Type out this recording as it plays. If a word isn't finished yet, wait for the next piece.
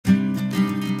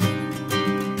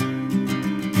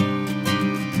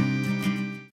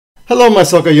Hello my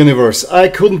soccer universe. I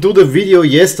couldn't do the video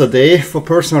yesterday for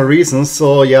personal reasons,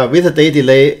 so yeah, with a day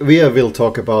delay we will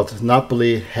talk about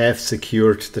Napoli have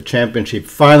secured the championship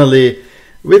finally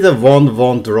with a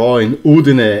 1-1 draw in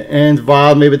Udine. And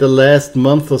while maybe the last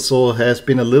month or so has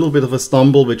been a little bit of a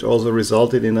stumble, which also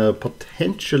resulted in a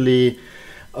potentially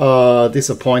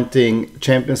disappointing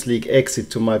Champions League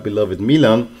exit to my beloved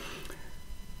Milan,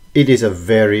 it is a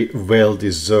very well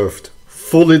deserved,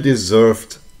 fully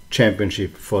deserved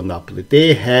championship for Napoli.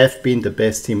 They have been the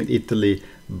best team in Italy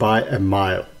by a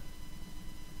mile.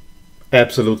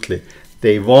 Absolutely.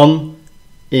 They won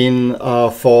in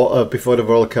before the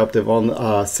World Cup. They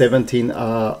won 17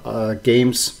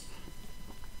 games,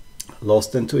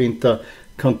 lost them to Inter,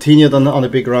 continued on a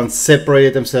big run,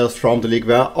 separated themselves from the league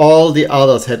where all the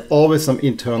others had always some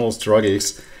internal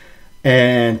struggles,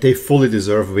 and they fully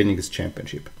deserve winning this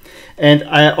championship. And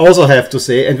I also have to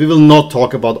say, and we will not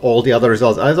talk about all the other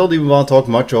results. I don't even want to talk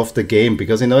much of the game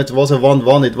because, you know, it was a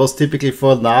 1-1. It was typically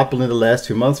for Napoli in the last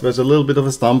few months. There was a little bit of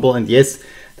a stumble. And yes,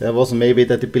 there was maybe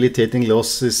the debilitating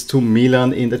losses to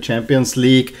Milan in the Champions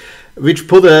League, which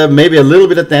put maybe a little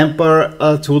bit of damper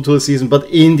to the season. But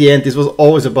in the end, this was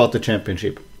always about the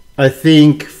championship. I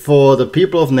think for the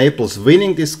people of Naples,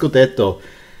 winning this Scudetto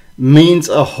means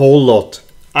a whole lot.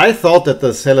 I thought that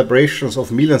the celebrations of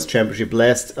Milan's championship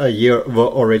last year were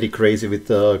already crazy with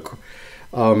the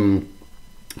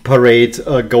parade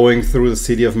going through the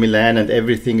city of Milan and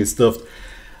everything is stuffed.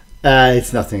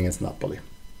 It's nothing against Napoli.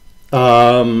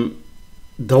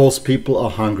 Those people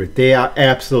are hungry. They are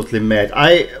absolutely mad.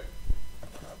 I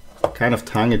kind of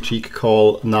tongue-in-cheek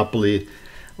call Napoli,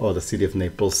 or the city of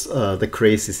Naples, the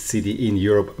craziest city in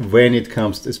Europe when it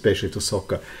comes especially to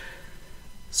soccer.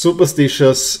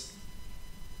 Superstitious,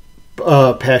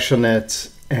 passionate,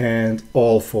 and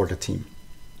all for the team.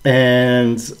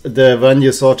 And when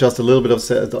you saw just a little bit of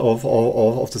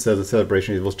the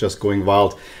celebration, it was just going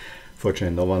wild.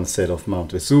 Fortunately, no one said of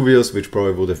Mount Vesuvius, which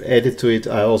probably would have added to it.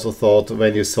 I also thought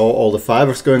when you saw all the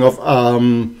fireworks going off,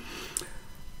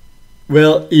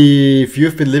 well, if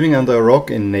you've been living under a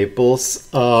rock in Naples,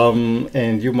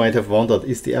 and you might have wondered,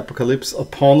 is the apocalypse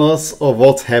upon us or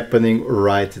what's happening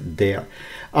right there?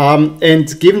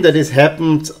 And given that it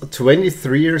happened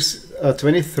 33 years after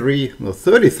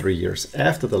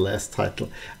the last title,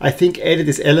 I think added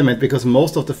this element because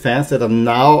most of the fans that are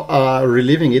now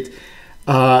reliving it,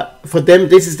 for them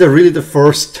this is really the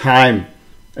first time.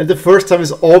 And the first time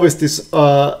is always this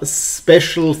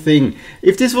special thing.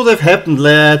 If this would have happened,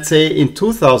 let's say in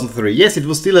 2003, yes, it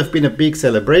would still have been a big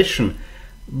celebration,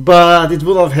 but it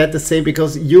would have had the same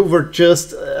because you were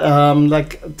just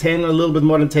like a little bit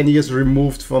more than 10 years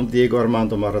removed from Diego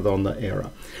Armando Maradona era.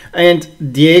 And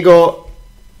Diego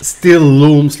still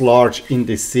looms large in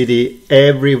this city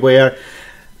everywhere.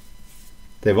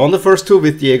 They won the first two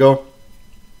with Diego.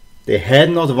 They had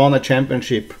not won a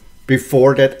championship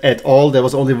before that at all. There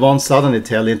was only one Southern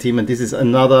Italian team, and this is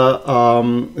another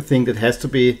thing that has to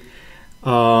be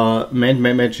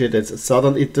mentioned. That's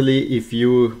Southern Italy. If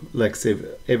you like say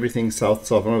everything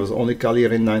southern, it was only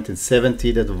Cagliari in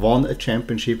 1970 that won a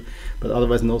championship, but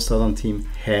otherwise no Southern team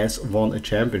has won a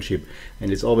championship.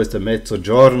 And it's always the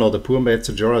Mezzogiorno, the poor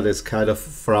Mezzogiorno, that's kind of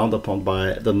frowned upon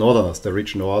by the Northerners, the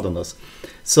rich Northerners.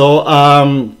 So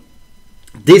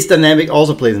this dynamic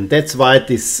also plays, and that's why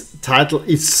this title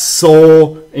is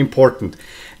so important.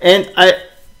 And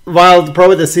while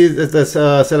probably the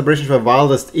celebrations were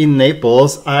wildest in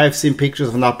Naples, I've seen pictures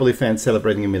of Napoli fans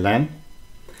celebrating in Milan.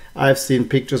 I've seen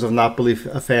pictures of Napoli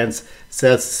fans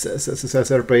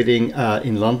celebrating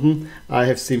in London. I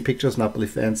have seen pictures of Napoli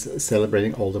fans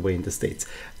celebrating all the way in the States.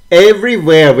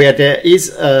 Everywhere where there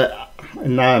is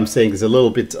and now I'm saying it's a little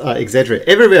bit exaggerated.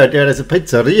 Everywhere there is a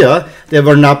pizzeria, there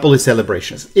were Napoli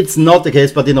celebrations. It's not the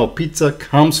case, but you know, pizza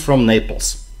comes from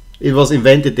Naples. It was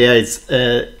invented there. It's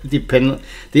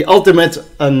the ultimate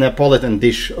Neapolitan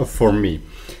dish for me.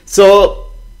 So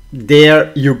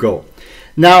there you go.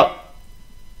 Now,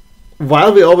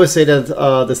 while we always say that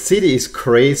the city is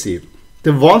crazy,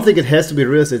 the one thing that has to be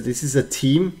realized is this is a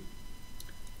team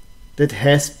that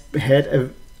has had a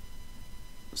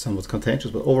somewhat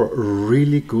contentious, but overall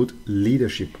really good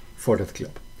leadership for that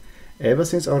club. Ever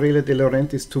since Aurelio De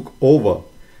Laurentiis took over,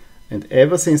 and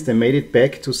ever since they made it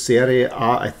back to Serie A,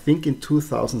 I think in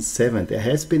 2007, there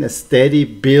has been a steady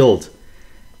build.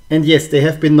 And yes, they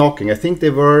have been knocking. I think they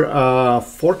were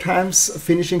 4 times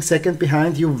finishing second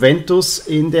behind Juventus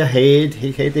in their head.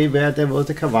 They were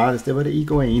the Cavaliers, they were the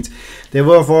Higuains. They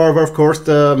were, of course,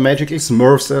 the magical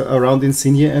Smurfs around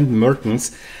Insigne and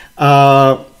Mertens.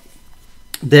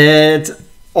 That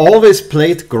always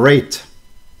played great,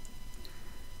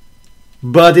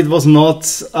 but it was not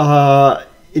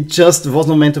it just was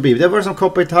not meant to be. There were some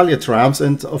Coppa Italia triumphs,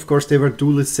 and of course they were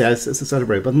duly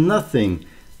celebrated, but nothing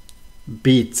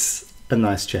beats a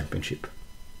nice championship.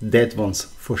 That one's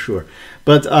for sure.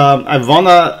 But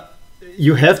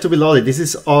you have to be lauded. This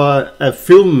is a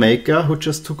filmmaker who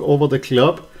just took over the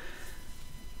club.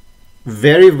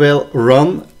 Very well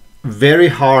run, very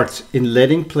hard in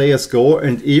letting players go,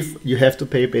 and if you have to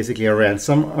pay basically a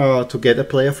ransom to get a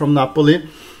player from Napoli.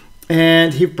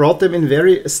 And he brought them in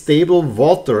very stable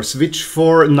waters, which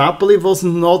for Napoli was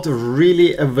not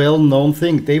really a well-known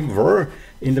thing. They were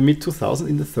in the mid-2000s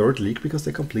in the third league because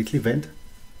they completely went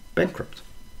bankrupt.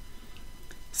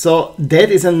 So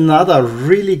that is another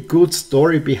really good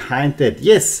story behind that.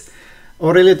 Yes,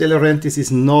 Aurelio De Laurentiis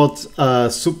is not a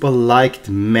super liked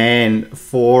man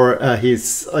for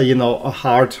his,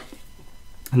 hard-nosed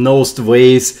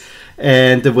ways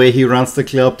and the way he runs the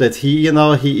club. That he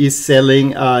is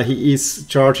selling, he is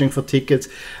charging for tickets,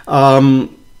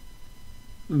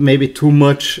 maybe too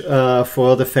much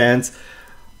for the fans.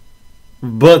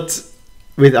 But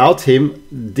without him,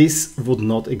 this would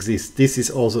not exist. This is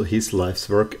also his life's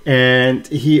work. And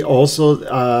he also,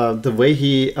 the way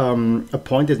he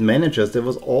appointed managers, there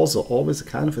was also always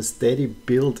kind of a steady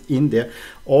build in there,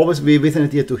 always with an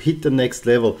idea to hit the next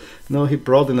level. No, he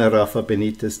brought in a Rafa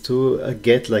Benitez to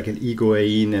get like an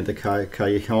Higuain and a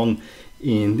Callejon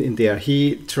in there.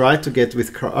 He tried to get with,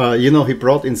 he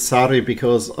brought in Sarri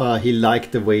because he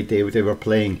liked the way they were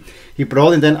playing. He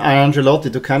brought in then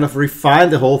Ancelotti to kind of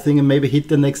refine the whole thing and maybe hit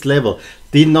the next level.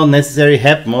 Did not necessarily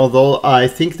happen, although I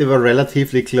think they were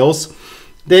relatively close.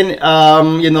 Then,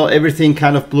 everything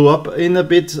kind of blew up in a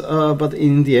bit, but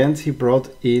in the end he brought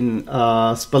in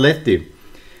Spalletti.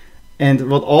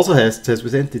 And what also has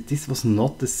presented, this was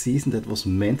not the season that was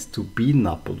meant to be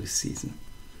Napoli's season.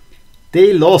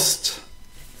 They lost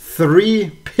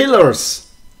 3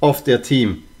 pillars of their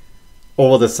team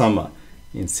over the summer.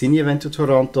 Insigne went to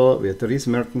Toronto, we had Dries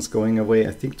Mertens going away,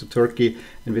 I think to Turkey,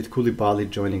 and with Koulibaly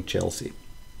joining Chelsea.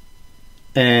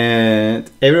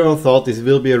 And everyone thought this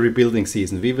will be a rebuilding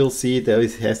season. We will see there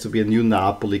has to be a new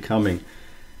Napoli coming.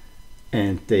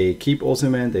 And they keep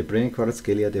Osimhen, they bring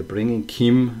Kvaratskhelia, they bring in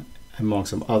Kim, among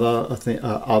some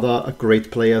other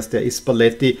great players. There is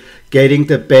Spalletti getting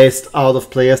the best out of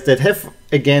players that have,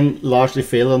 again, largely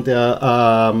failed on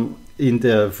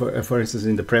their... for instance,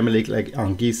 in the Premier League, like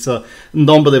Anguissa.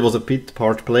 Nobody was a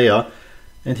part player,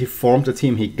 and he formed a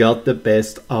team. He got the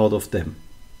best out of them.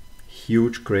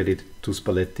 Huge credit to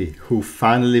Spalletti, who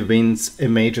finally wins a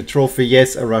major trophy.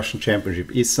 Yes, a Russian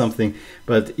championship is something,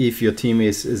 but if your team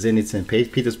is Zenit St.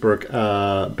 Petersburg,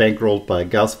 bankrolled by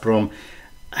Gazprom,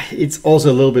 it's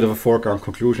also a little bit of a foregone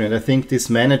conclusion. And I think this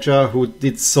manager, who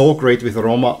did so great with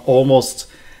Roma, almost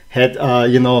had,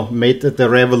 made the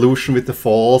revolution with the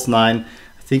false 9.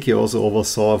 I think he also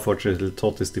oversaw, unfortunately,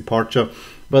 Totti's departure.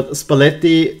 But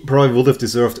Spalletti probably would have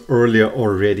deserved earlier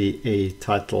already a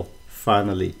title.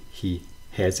 Finally, he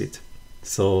has it.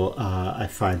 So I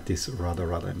find this rather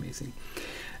amazing.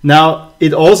 Now,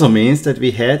 it also means that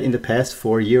we had in the past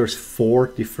 4 years 4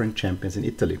 different champions in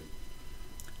Italy.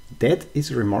 That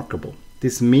is remarkable.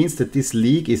 This means that this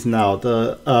league is now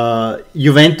the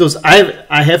Juventus.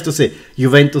 I have to say,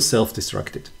 Juventus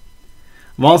self-destructed.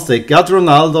 Once they got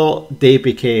Ronaldo, they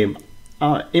became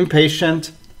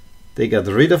impatient. They got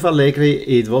rid of Allegri.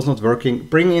 It was not working.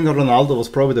 Bringing in Ronaldo was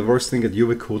probably the worst thing that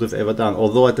Juve could have ever done.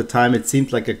 Although at the time it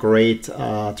seemed like a great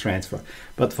transfer.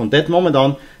 But from that moment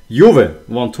on, Juve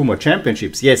won 2 more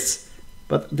championships, yes.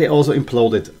 But they also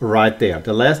imploded right there.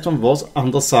 The last one was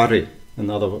under Sarri,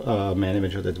 another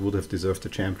manager that would have deserved the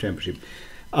championship.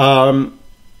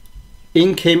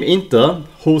 In came Inter,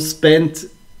 who spent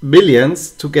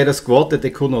millions to get a squad that they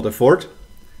could not afford.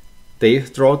 They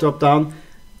dropped down.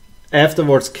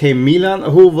 Afterwards came Milan,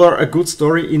 who were a good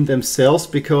story in themselves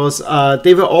because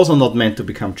they were also not meant to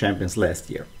become champions last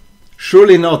year.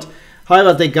 Surely not.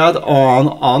 However, they got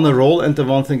on a roll, and the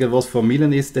one thing that was for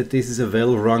Milan is that this is a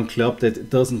well-run club that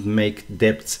doesn't make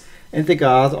debts. And they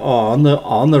got on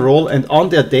a roll, and on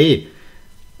their day,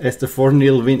 as the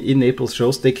 4-0 win in Naples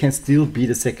shows, they can still be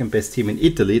the second best team in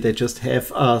Italy. They just have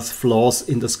flaws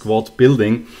in the squad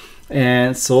building.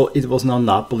 And so it was now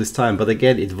Napoli's time. But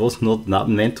again, it was not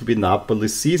meant to be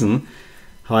Napoli's season.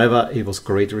 However, it was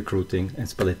great recruiting, and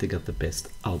Spalletti got the best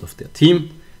out of their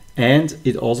team. And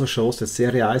it also shows that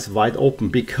Serie A is wide open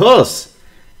because,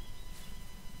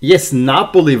 yes,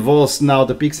 Napoli was now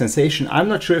the big sensation. I'm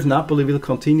not sure if Napoli will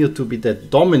continue to be that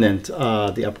dominant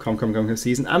the upcoming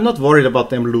season. I'm not worried about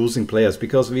them losing players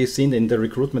because we've seen in the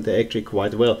recruitment they're actually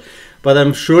quite well. But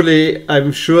I'm sure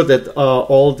that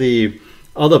all the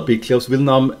other big clubs will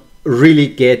now really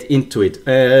get into it.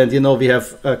 And, you know, we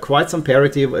have quite some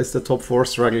parity as the top 4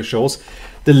 struggle shows.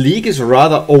 The league is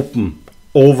rather open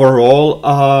overall.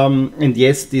 And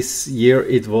yes, this year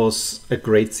it was a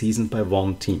great season by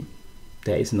one team.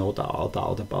 There is no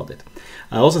doubt about it.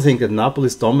 I also think that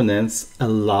Napoli's dominance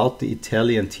allowed the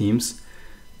Italian teams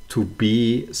to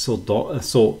be so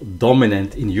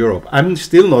dominant in Europe. I'm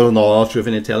still not sure if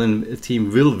an Italian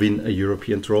team will win a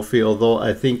European trophy, although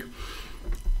I think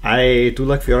I do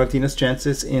like Fiorentina's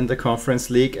chances in the Conference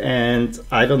League, and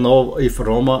I don't know if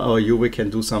Roma or Juve can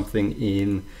do something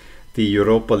in the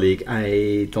Europa League.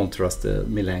 I don't trust the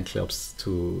Milan clubs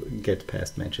to get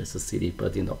past Manchester City,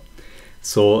 but you know.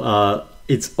 So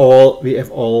we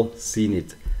have all seen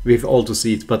it. We have all to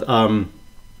see it, but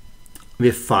we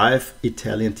have 5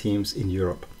 Italian teams in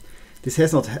Europe. This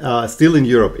has not still in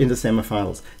Europe in the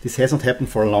semifinals. This has not happened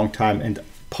for a long time, and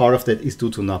part of that is due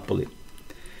to Napoli,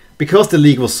 because the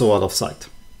league was so out of sight.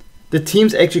 The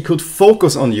teams actually could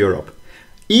focus on Europe,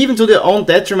 even to their own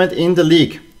detriment in the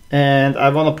league. And I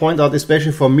want to point out,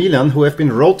 especially for Milan, who have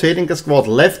been rotating the squad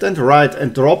left and right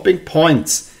and dropping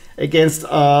points against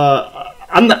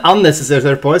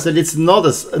unnecessary points, that it's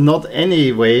not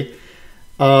any way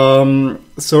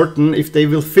certain if they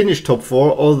will finish top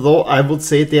 4, although I would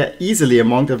say they are easily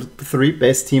among the 3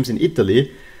 best teams in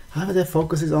Italy. However, their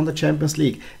focus is on the Champions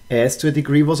League, as to a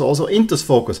degree was also Inter's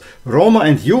focus. Roma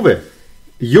and Juve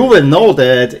know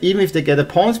that even if they get a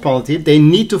points penalty, they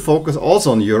need to focus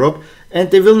also on Europe, and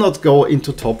they will not go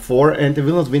into top 4, and they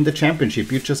will not win the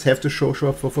championship. You just have to show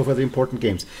up for the important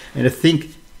games. And I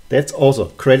think that's also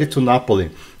credit to Napoli.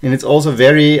 And it's also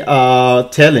very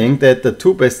telling that the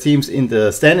 2 best teams in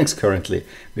the standings currently,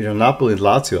 which are Napoli and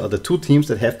Lazio, are the 2 teams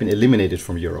that have been eliminated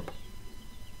from Europe.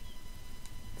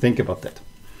 Think about that.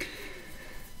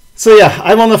 So yeah,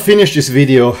 I want to finish this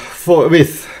video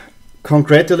with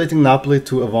congratulating Napoli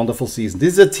to a wonderful season.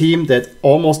 This is a team that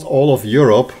almost all of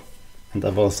Europe, and I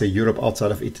want to say Europe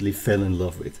outside of Italy, fell in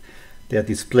love with. Their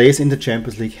displays in the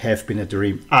Champions League have been a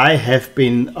dream. I have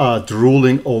been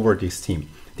drooling over this team.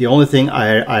 The only thing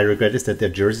I regret is that their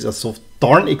jerseys are so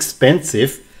darn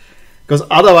expensive, because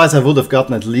otherwise I would have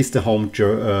gotten at least a home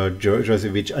jersey,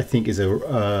 which I think is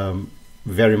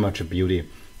very much a beauty.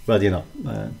 But you know,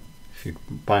 if you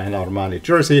buy an Armani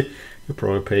jersey, you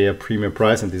probably pay a premium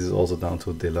price, and this is also down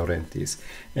to De Laurentiis.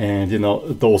 And you know,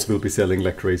 those will be selling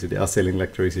like crazy. They are selling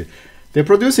like crazy. They're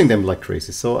producing them like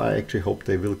crazy, so I actually hope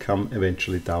they will come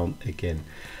eventually down again.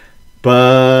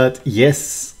 But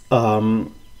yes,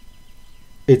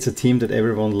 it's a team that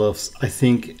everyone loves. I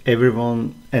think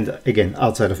everyone, and again,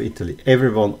 outside of Italy,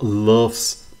 everyone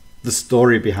loves the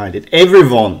story behind it.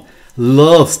 Everyone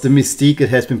loves the mystique that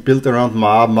has been built around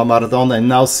Maradona, and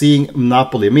now seeing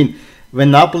Napoli. I mean,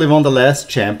 when Napoli won the last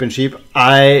championship,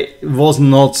 I was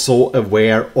not so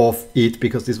aware of it,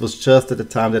 because this was just at the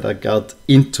time that I got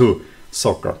into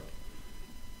soccer.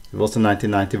 It was the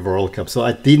 1990 World Cup, so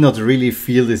I did not really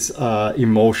feel these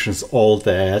emotions all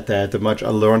that much. I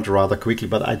learned rather quickly,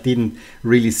 but I didn't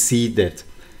really see that.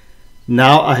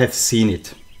 Now I have seen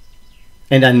it,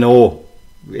 and I know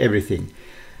everything.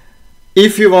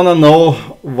 If you want to know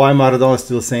why Maradona is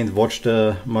still saint, watch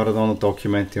the Maradona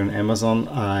documentary on Amazon.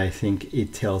 I think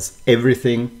it tells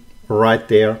everything right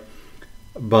there.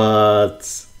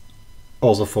 But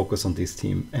also focus on this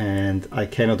team, and I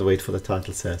cannot wait for the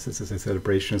title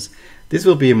celebrations. This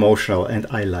will be emotional, and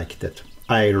I liked it.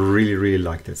 I really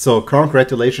liked it. So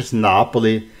congratulations,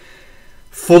 Napoli.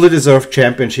 Fully deserved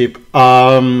championship.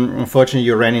 Unfortunately,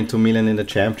 you ran into Milan in the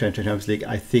Champions League.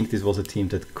 I think this was a team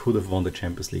that could have won the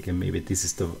Champions League, and maybe this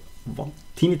is the one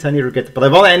teeny tiny regret. But I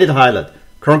want to end it highlight.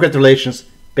 Congratulations,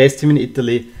 best team in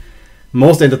Italy,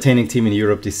 most entertaining team in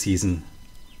Europe this season,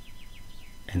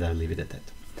 and I'll leave it at that.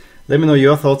 Let me know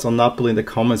your thoughts on Napoli in the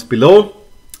comments below,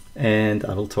 and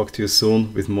I will talk to you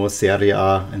soon with more Serie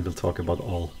A, and we'll talk about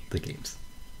all the games.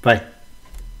 Bye.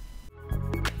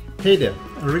 Hey there,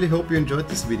 I really hope you enjoyed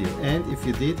this video, and if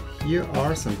you did, here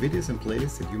are some videos and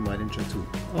playlists that you might enjoy too.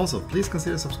 Also, please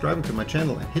consider subscribing to my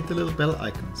channel and hit the little bell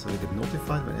icon so you get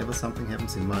notified whenever something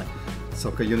happens in my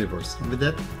soccer universe. And with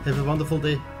that, have a wonderful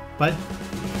day. Bye.